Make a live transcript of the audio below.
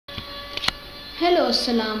Hello,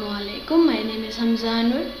 Assalamu alaikum. My name is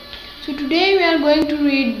Hamzanur. So today we are going to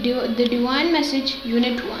read the Divine Message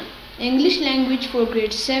Unit 1, English Language for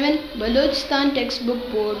Grade 7, Balochistan Textbook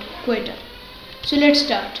Board, Quetta. So let's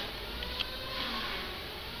start.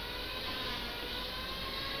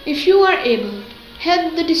 If you are able,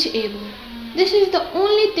 help the disabled. This is the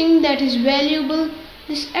only thing that is valuable.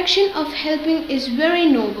 This action of helping is very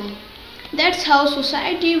noble. That's how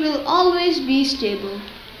society will always be stable,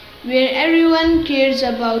 where everyone cares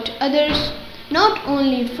about others, not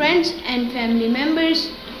only friends and family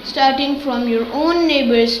members, starting from your own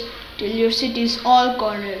neighbors till your city's all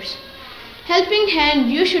corners. Helping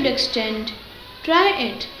hand you should extend. Try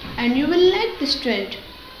it and you will like this trend,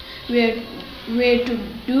 where to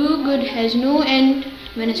do good has no end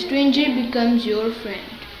when a stranger becomes your friend.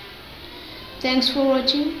 Thanks for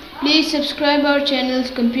watching. Please subscribe our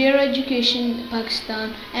channels Compare Education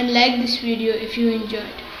Pakistan and like this video if you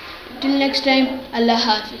enjoyed. Till next time, Allah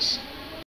Hafiz.